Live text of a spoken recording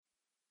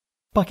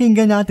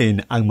Pakinggan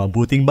natin ang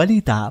mabuting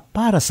balita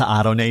para sa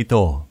araw na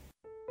ito.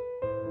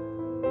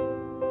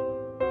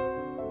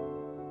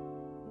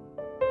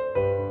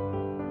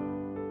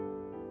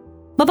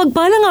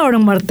 Mapagpalang araw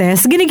ng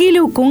Martes,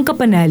 ginigiliw kong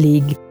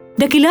kapanalig.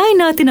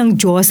 Dakilain natin ang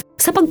Diyos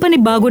sa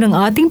pagpanibago ng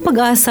ating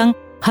pag-asang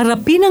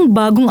harapin ang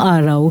bagong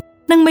araw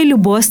ng may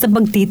lubos na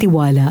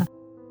pagtitiwala.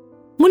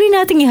 Muli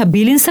nating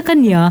ihabilin sa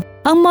Kanya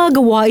ang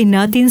mga gawain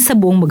natin sa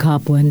buong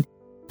maghapon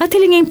at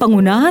hilinging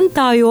pangunahan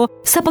tayo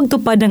sa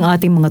pagtupad ng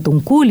ating mga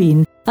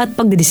tungkulin at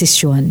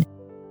pagdedesisyon.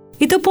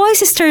 Ito po ay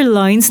Sister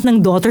Lines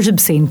ng Daughters of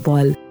St.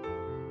 Paul.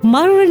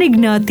 Maririnig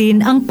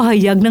natin ang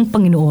pahayag ng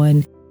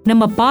Panginoon na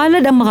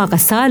mapalad ang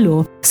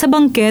makakasalo sa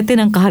bangkete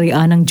ng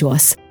Kaharian ng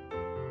Diyos.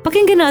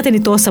 Pakinggan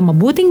natin ito sa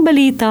Mabuting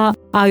Balita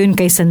ayon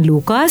kay San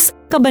Lucas,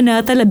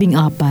 Kabanata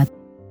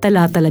 14,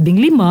 talata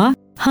 15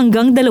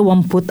 hanggang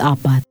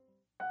 24.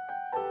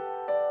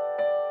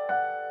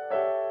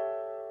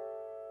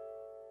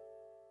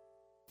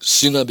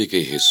 Sinabi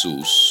kay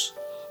Hesus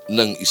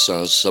ng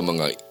isa sa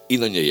mga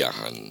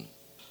inanyayahan,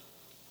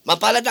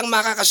 "Mapalad ang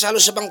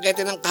makakasalo sa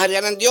bangkete ng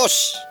Kaharian ng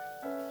Diyos."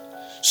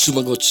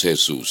 Sumagot si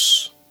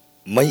Hesus,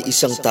 "May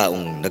isang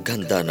taong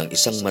naghanda ng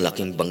isang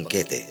malaking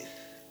bangkete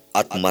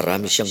at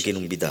marami siyang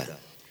kinumbida.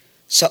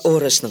 Sa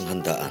oras ng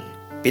handaan,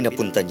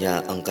 pinapunta niya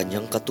ang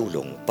kanyang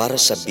katulong para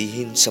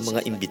sabihin sa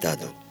mga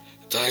imbitado,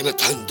 'Tayo na't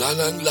handa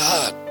na ang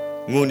lahat.'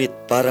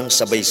 Ngunit parang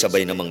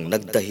sabay-sabay namang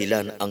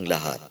nagdahilan ang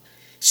lahat.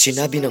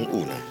 Sinabi ng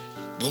una,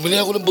 'Bumili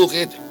ako ng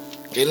bukid.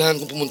 Kailangan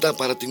kong pumunta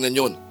para tingnan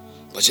yon.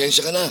 Pasensya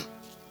ka na.'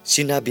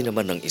 Sinabi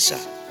naman ng isa,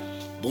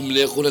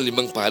 'Bumili ako ng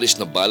 5 pares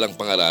na balang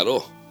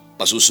pang-araro.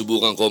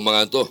 Pasusubukan ko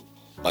mga to.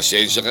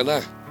 Pasensya ka na.'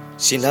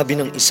 Sinabi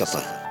ng isa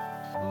pa,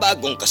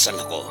 'Bagong kasal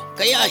ako,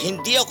 kaya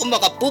hindi ako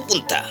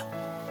makapupunta.'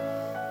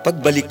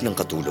 Pagbalik ng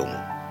katulong,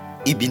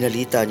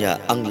 ibinalita niya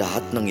ang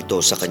lahat ng ito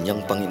sa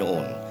kanyang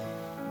Panginoon.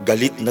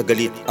 Galit na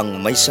galit ang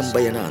may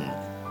sambayanan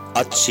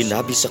at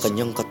sinabi sa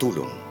kanyang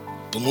katulong,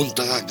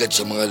 'Pumunta ka agad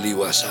sa mga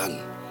liwasan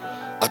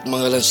at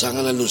mga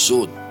lansangan ng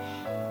lungsod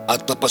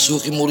at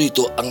papasukin mo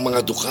rito ang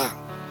mga duka,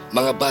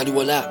 mga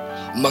baliwala,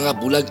 mga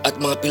bulag at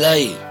mga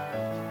pilay.'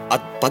 At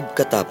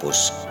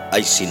pagkatapos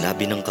ay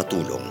sinabi ng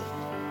katulong,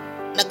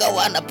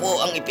 'Nagawa na po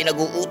ang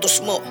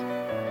ipinag-utos mo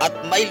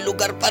at may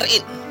lugar pa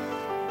rin.'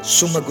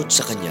 Sumagot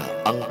sa kanya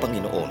ang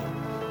Panginoon,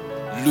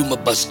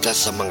 'Lumabas ka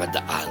sa mga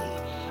daan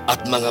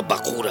at mga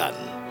bakuran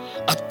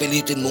at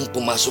pilitin mong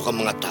pumasok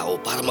ang mga tao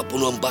para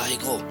mapuno ang bahay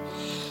ko.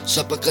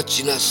 Sapagkat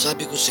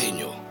sinasabi ko sa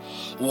inyo,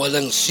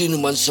 walang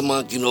sino man sa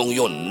mga ginoong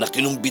yon na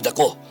kinumbida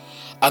ko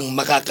ang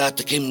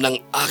makakatikim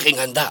ng aking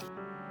handa.'"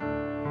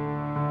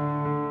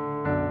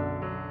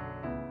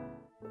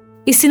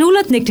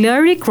 Isinulat ni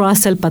Cleric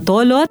Russel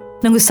Patolot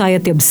ng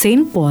Society of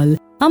St. Paul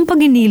ang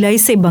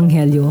pagninilay sa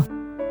Ebanghelyo.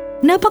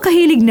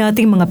 Napakahilig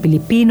nating mga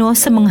Pilipino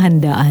sa mga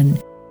handaan.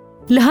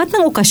 Lahat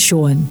ng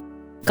okasyon,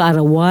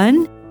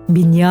 kaarawan,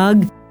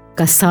 binyag,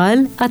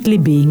 kasal at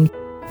libing,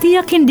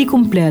 tiyak hindi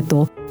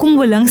kumpleto kung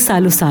walang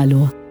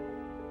salo-salo.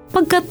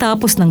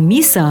 Pagkatapos ng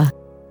misa,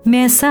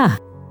 mesa.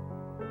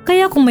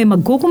 Kaya kung may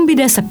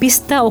magkukumbida sa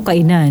pista o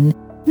kainan,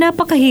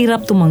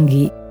 napakahirap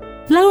tumanggi,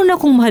 lalo na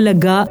kung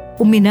mahalaga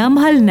o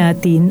minamahal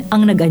natin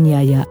ang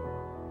nag-anyaya.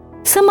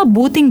 Sa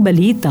Mabuting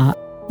Balita,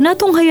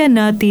 natunghayan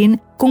natin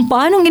kung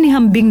paanong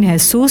inihambing ni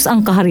Hesus ang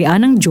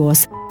kaharian ng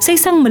Diyos sa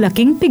isang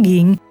malaking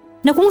piging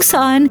na kung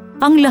saan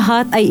ang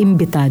lahat ay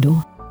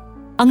imbitado.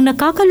 Ang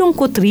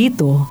nakakalungkot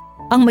rito,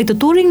 ang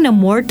maituturing na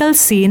mortal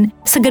sin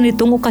sa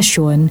ganitong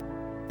okasyon,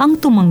 ang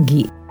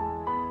tumanggi.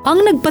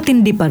 Ang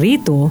nagpatindi pa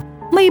rito,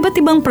 may iba't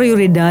ibang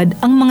prioridad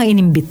ang mga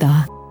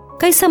inimbita,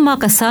 kaysa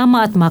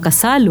makasama at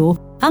makasalo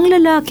ang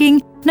lalaking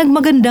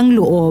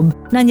nagmagandang-loob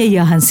na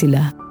anyayahan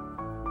sila.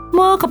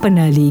 Mga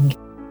kapanalig,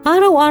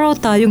 araw-araw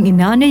tayong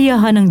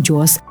inanyayahan ng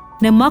Diyos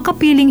na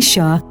makapiling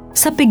siya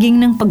sa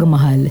piging ng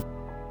pagmamahal.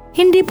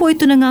 Hindi po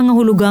ito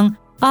nangangahulugang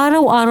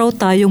araw-araw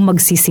tayong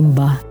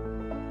magsisimba.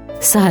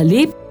 Sa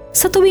halip,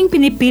 sa tuwing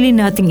pinipili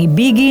nating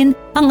ibigin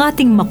ang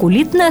ating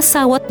makulit na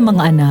asawa't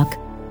mga anak,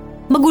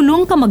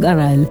 magulong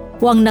kamag-aral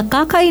o ang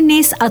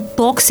nakakainis at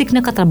toxic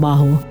na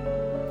katrabaho,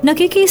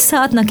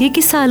 nakikisa at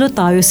nakikisalo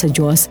tayo sa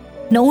Diyos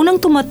na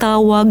unang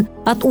tumatawag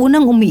at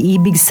unang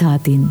umiibig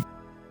sa atin.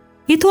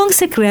 Ito ang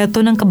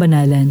sekreto ng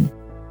kabanalan.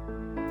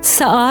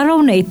 Sa araw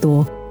na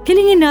ito,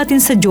 hilingin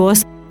natin sa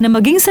Diyos na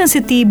maging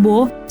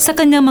sensitibo sa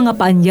kanyang mga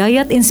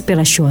paanyaya't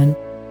inspirasyon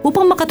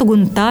upang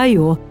makatugon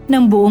tayo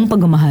ng buong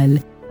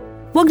pagmamahal.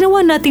 Huwag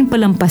naman nating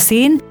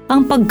palampasin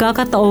ang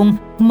pagkakataong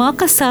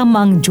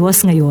makasama ang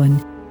Diyos ngayon.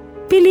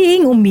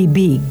 Piliing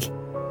umibig.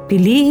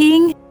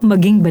 Piliing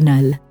maging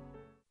banal.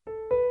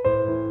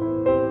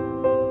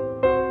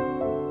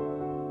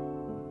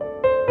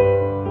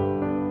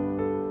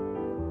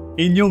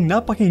 Inyong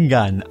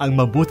napakinggan ang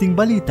Mabuting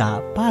Balita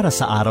para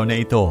sa araw na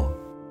ito.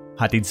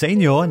 Hatid sa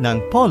inyo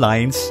ng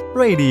Paulines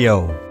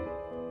Radio.